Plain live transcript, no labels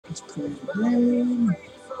Let's create a name.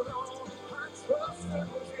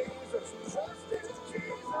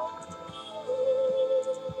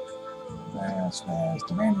 Fast, fast,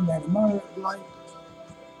 demanding that moderate light.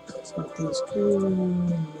 Let's get this cool,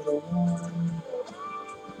 middle one.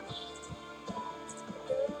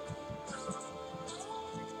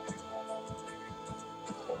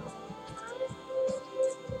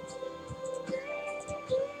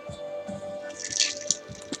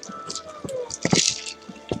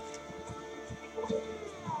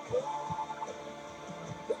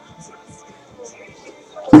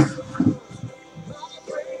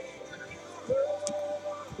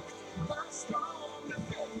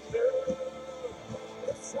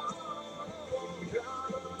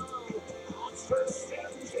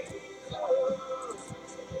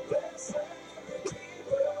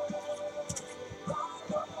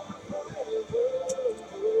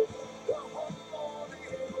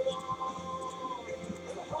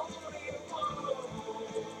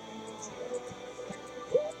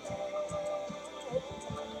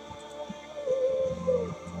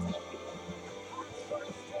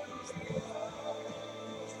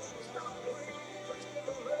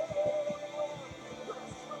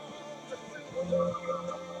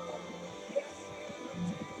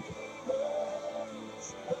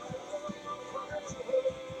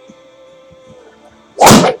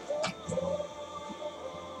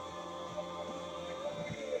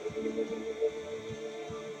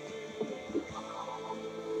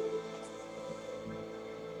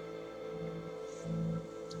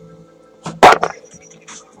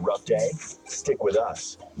 Rough day? Stick with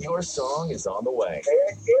us. Your song is on the way.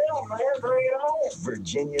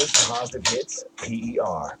 Virginia's Positive Hits,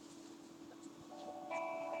 PER.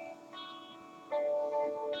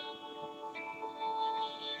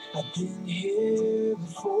 I've been here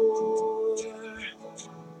before.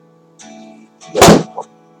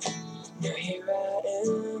 Now here I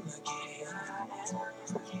am again.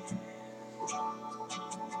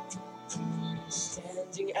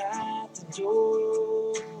 Standing at the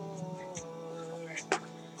door,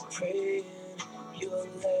 praying you'll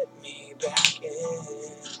let me back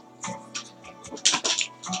in.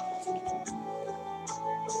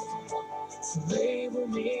 So label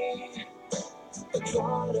me a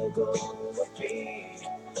prodigal would be,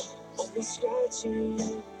 only scratching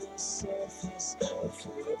the surface of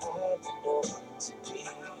who I've known to be.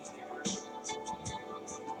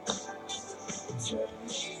 Turn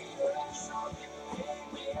me around,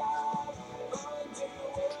 pick me up, undo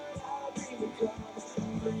what I've become.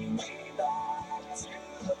 Bring me back to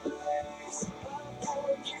the place of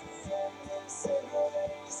forgiveness and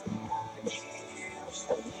grace. I need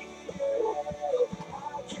your help.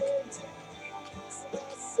 I can't do this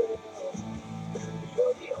myself.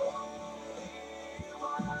 You're the only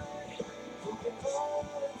one who can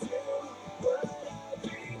undo what I've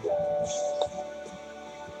become.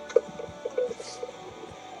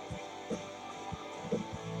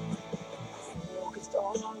 Focused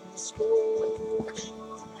on the score,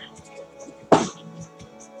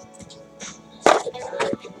 and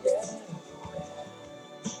I can never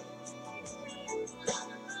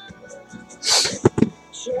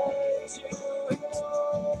try to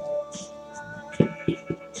ignore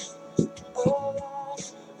all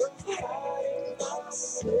of hiding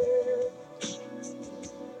myself.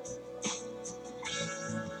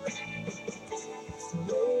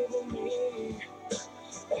 Label me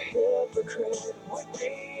a hypocrite would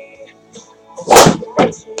be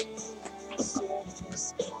watching the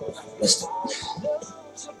surface of who I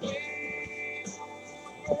love to be.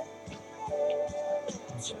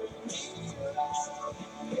 Turn me around,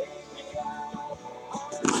 pick me up,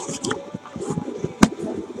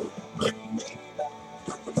 bring me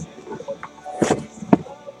back to the place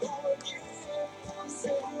of forgiveness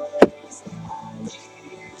and grace. I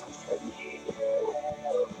need your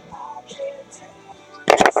help. I can't do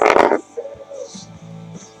this myself.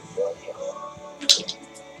 You're the only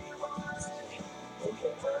one who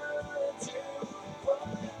can undo what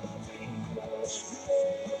I've become.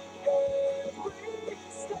 Every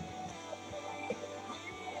step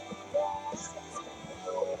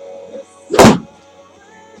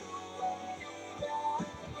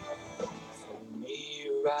turn me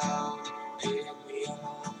around, pick me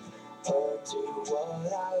up, undo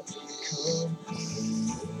what I've become. Bring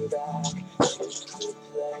me back to the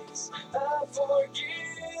place of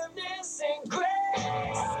forgiveness and grace.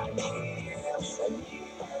 I need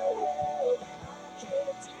your help. I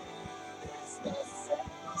can't do this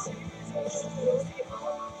myself. Jesus, you're the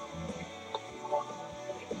only one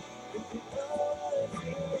who can undo.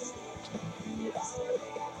 You're the only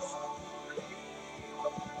one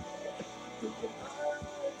who can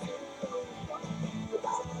undo.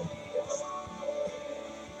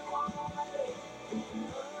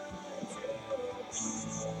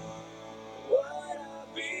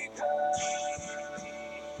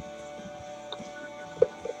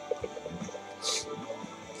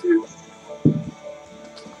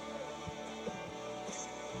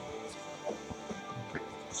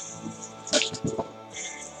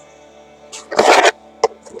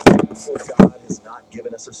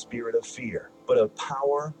 fear, but of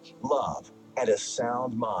power, love, and a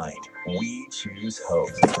sound mind. We choose hope.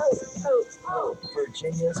 Hope, hope, hope.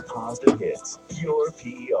 Virginia's positive hits. Your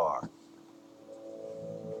PER.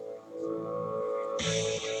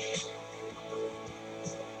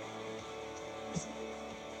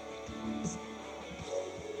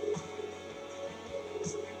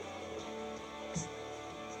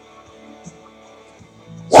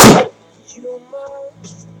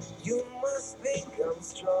 You must think I'm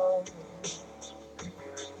strong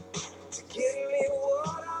to give me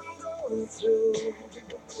what I'm going through.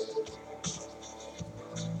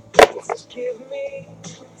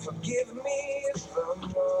 Forgive me if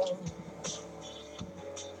I'm wrong.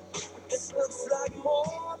 This looks like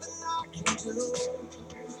more than I can do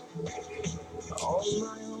on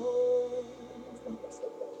my own.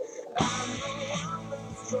 I know I'm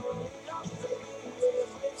not strong enough to be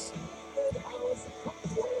everything that I was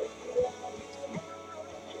supposed to be.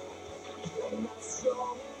 I'm not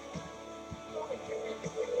strong enough.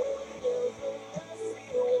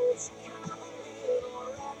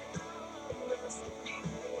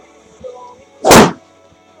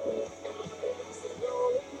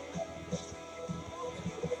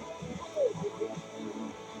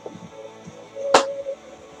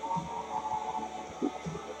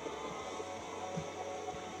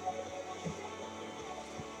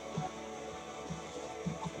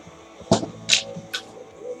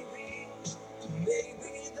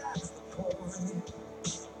 Maybe that's the point.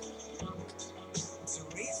 To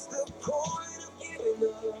reach the point of giving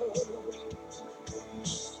up.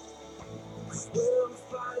 When I'm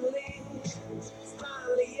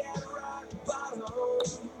finally at rock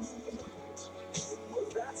bottom,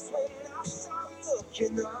 that's when I start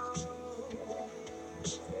looking up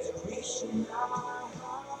and reaching out.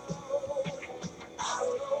 I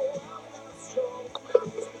know I'm not strong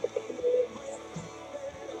enough to be everything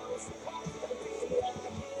that I was supposed to be.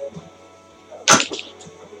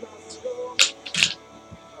 I'm not strong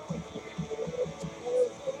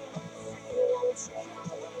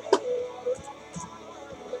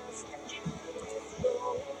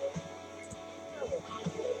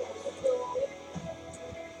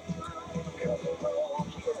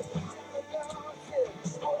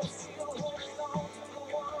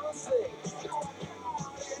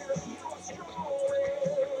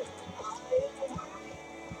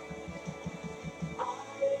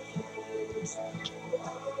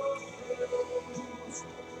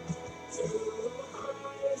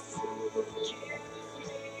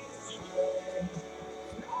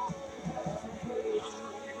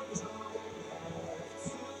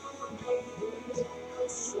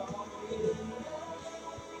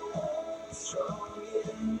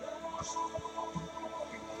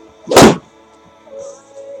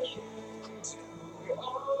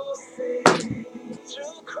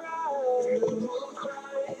through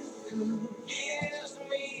Christ who gives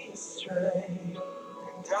me strength.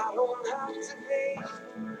 And I don't have to be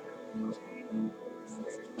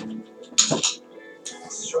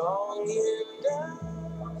strong enough,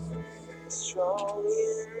 strong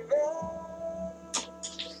enough.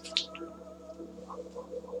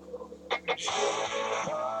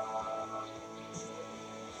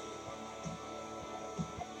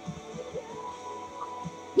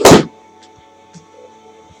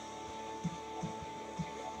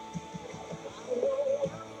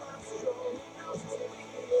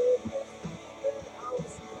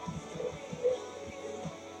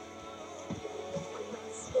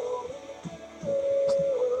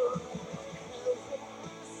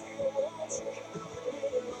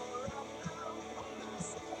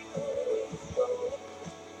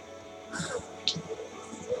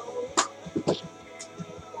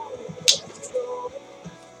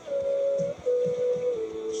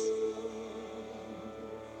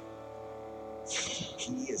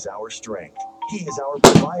 He is our strength. He is our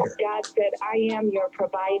provider. God said, I am your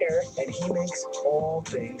provider. And he makes all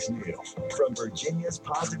things new. From Virginia's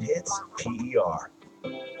positive hits, PER.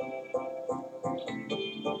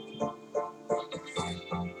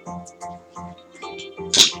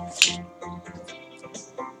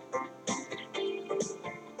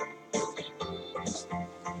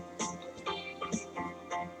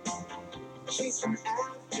 Chasing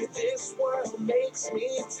after this world makes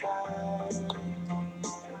me tired.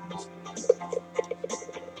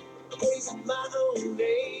 Praising my own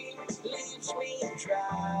name leaves me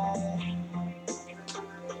dry.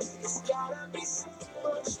 There's gotta be so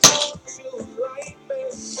much more to life than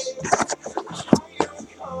this. Higher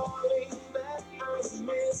calling that I've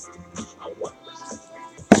missed. I want my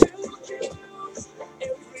life to use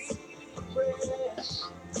every breath.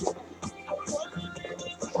 I wanna live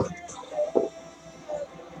with breath.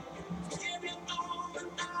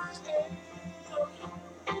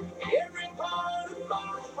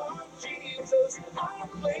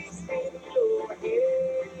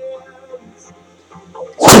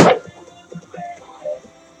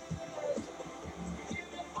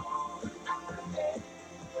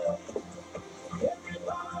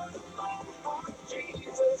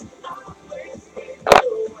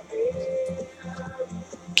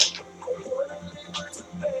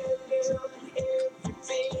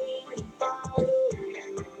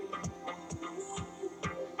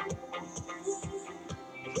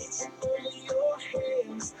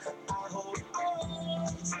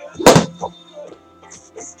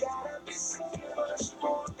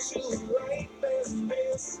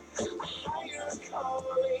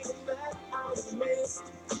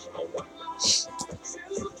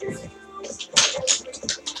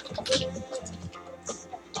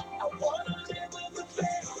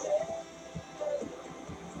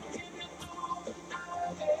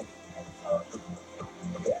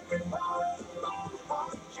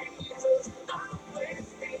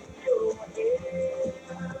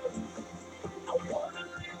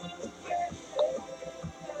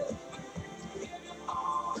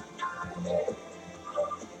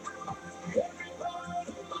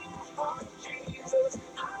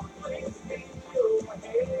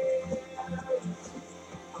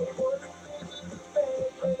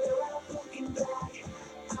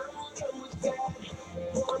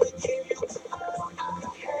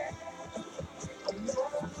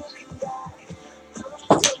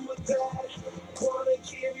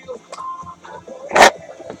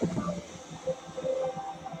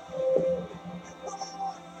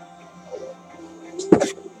 I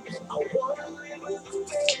wanna live with the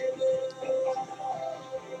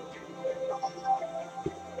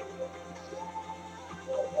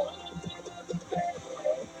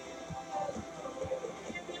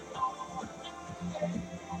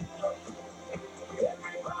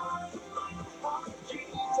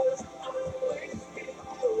Jesus, always in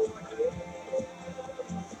your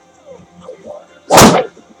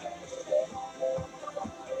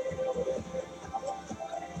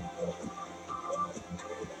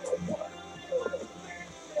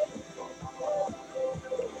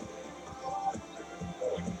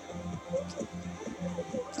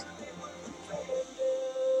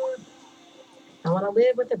I want to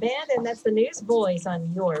live with abandon. That's the Newsboys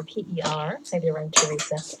on your PER. Hi there, I'm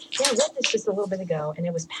Teresa. Yeah, I read this just a little bit ago, and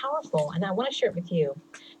it was powerful, and I want to share it with you.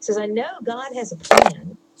 It says, I know God has a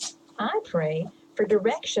plan. I pray for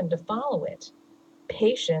direction to follow it,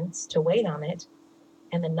 patience to wait on it,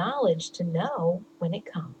 and the knowledge to know when it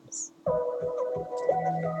comes.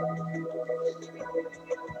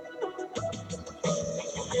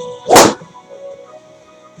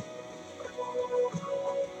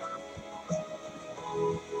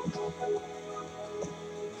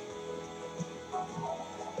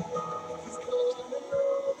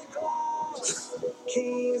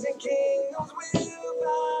 Kings and kingdoms will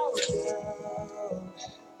bow down.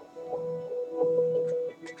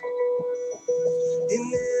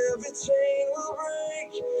 And every chain will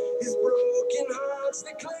break. His broken hearts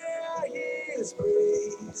declare his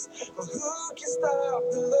praise. But who can stop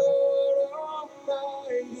the Lord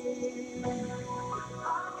Almighty?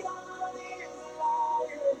 Our God is a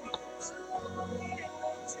lion,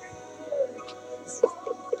 to He's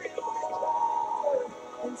roaring with power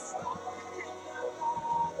and fighting our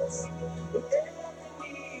lives. But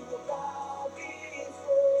every knee will bow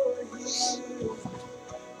before him.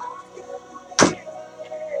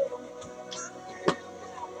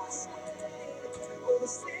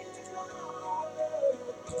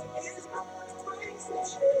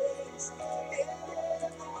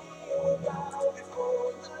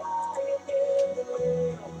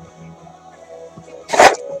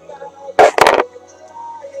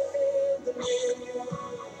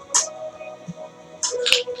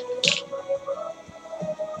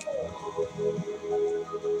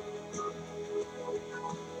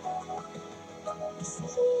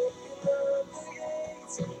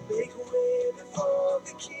 Make way before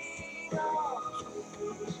the King of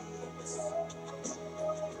Kings.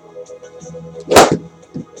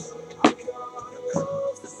 Our God who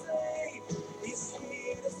comes to save is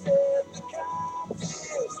here to set the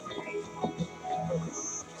captives free. Who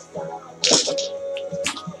can stop the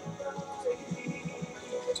Almighty?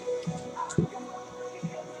 Our God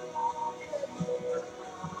is a lion,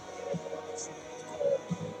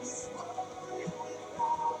 He's roaring with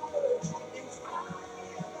power, He's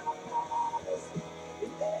fighting our battles,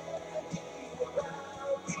 and every will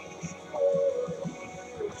bow before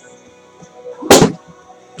Him.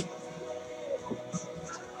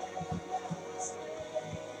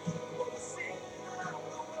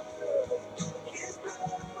 His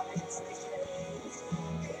blood breaks the chains,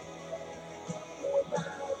 will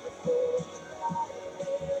bow before the Lion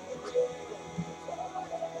and the Lamb.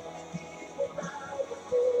 Will bow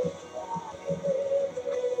before the Lion and the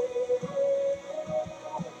Lamb.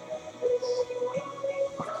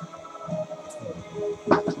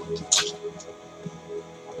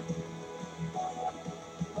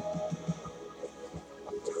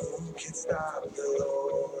 Who can stop the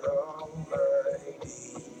Lord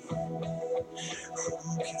Almighty?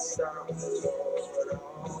 Who can stop the Lord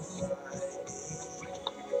Almighty?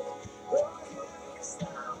 Oh, who can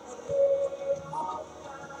stop the Lord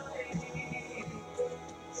Almighty?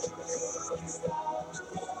 Who can stop the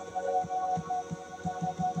Lord?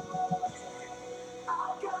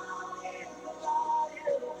 Our God is the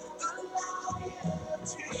Lion of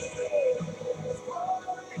Judah. His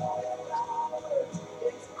glory and power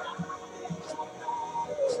is running the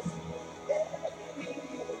battles. Every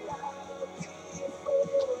knee will bow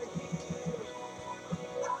before Him.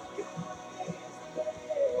 Our God is the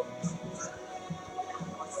Lamb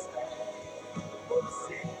that was slain for the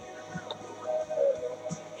sin of the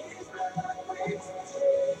world. His blood breaks the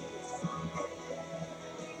chains. Every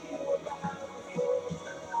knee will bow before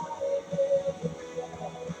the Lion and the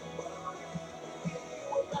Lamb.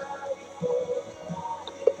 Will bow before the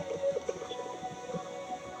Lion and the Lamb.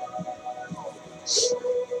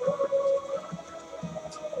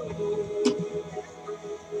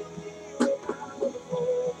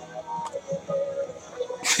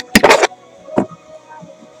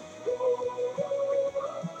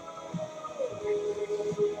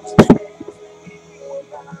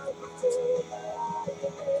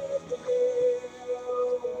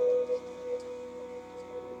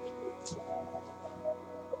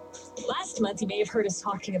 month, you may have heard us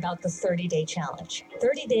talking about the 30-day challenge.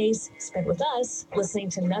 30 days spent with us listening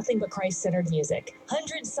to nothing but Christ-centered music.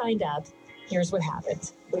 Hundreds signed up. Here's what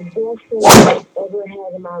happened. The best thing I've ever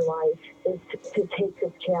had in my life is to take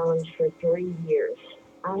this challenge for 3 years.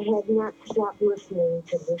 I have not stopped listening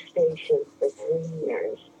to this station for 3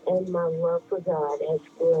 years, and my love for God has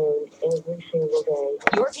grown every single day.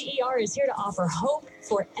 Your PER is here to offer hope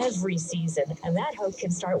for every season, and that hope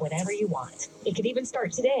can start whenever you want. It could even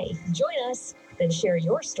start today. Join us, then share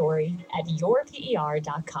your story at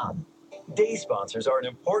yourper.com. Day sponsors are an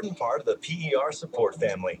important part of the PER support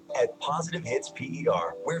family. At Positive Hits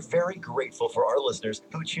PER, we're very grateful for our listeners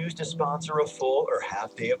who choose to sponsor a full or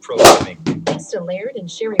half day of programming. Thanks to Laird and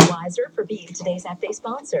Sherry Weiser for being today's half-day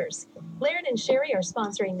sponsors. Laird and Sherry are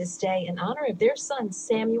sponsoring this day in honor of their son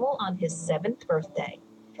Samuel on his 7th birthday.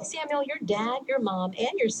 Samuel, your dad, your mom, and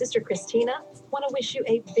your sister Christina want to wish you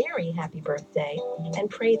a very happy birthday and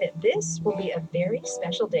pray that this will be a very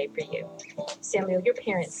special day for you. Samuel, your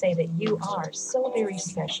parents say that you are so very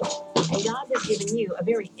special, and God has given you a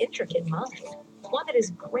very intricate mind, one that is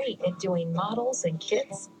great at doing models and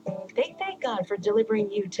kits. They thank God for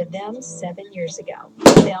delivering you to them 7 years ago.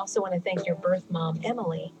 They also want to thank your birth mom,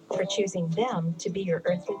 Emily, for choosing them to be your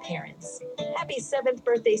earthly parents. Happy 7th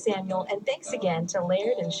birthday, Samuel, and thanks again to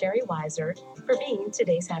Laird and Sherry Weiser for being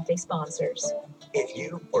today's half-day sponsors. If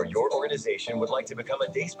you or your organization would like to become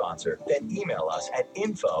a day sponsor, then email us at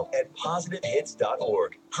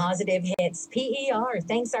info@positivehits.org. Positive Hits PER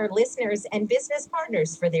thanks our listeners and business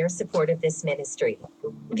partners for their support of this ministry.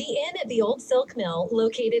 The Inn at the Old Silk Mill,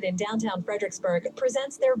 located in downtown Fredericksburg,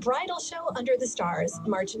 presents their bridal show Under the Stars,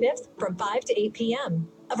 March 5th from 5 to 8 p.m.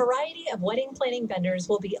 A variety of wedding planning vendors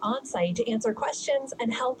will be on site to answer questions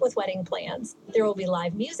and help with wedding plans. There will be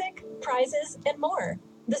live music, prizes, and more.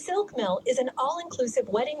 The Silk Mill is an all-inclusive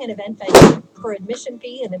wedding and event venue. For admission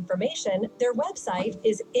fee and information, their website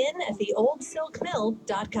is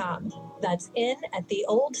in@theoldsilkmill.com. That's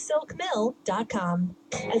in@theoldsilkmill.com.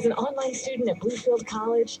 As an online student at Bluefield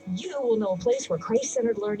College, you will know a place where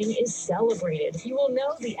Christ-centered learning is celebrated. You will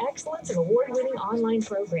know the excellence of award-winning online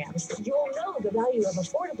programs. You will know the value of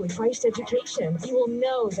affordably priced education. You will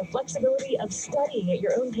know the flexibility of studying at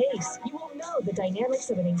your own pace. You will know the dynamics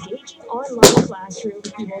of an engaging online classroom.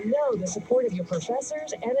 You will know the support of your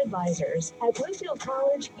professors and advisors. At Bluefield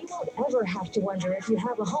College, you won't ever have to wonder if you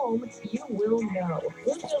have a home. You will know.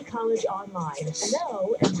 Bluefield College Online.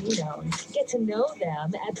 Know and be known. Get to know them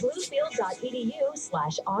at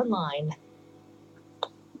bluefield.edu/online.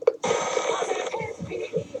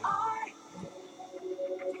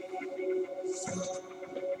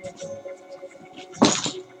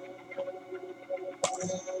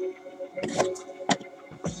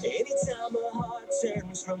 Anytime a heart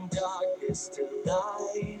turns from darkness to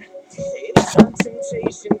light, anytime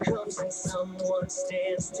temptation comes and someone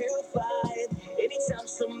stands to fight, anytime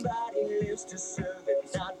somebody lives to serve and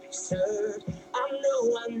not be served, I know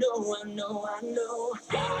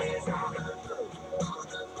God is on the move, on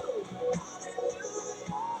the move.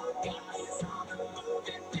 Hallelujah. God is on the move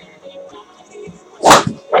and anybody is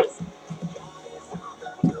waiting. God is on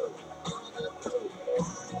the move, on the move.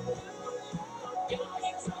 Hallelujah. God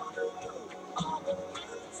is on the move, on the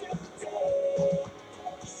move today.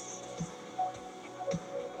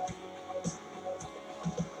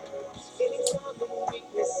 Anytime in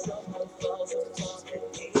weakness, someone falls upon their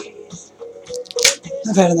knees.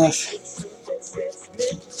 I've had enough.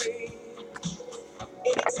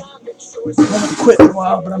 I haven't quit in a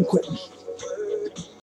while, but I'm quitting.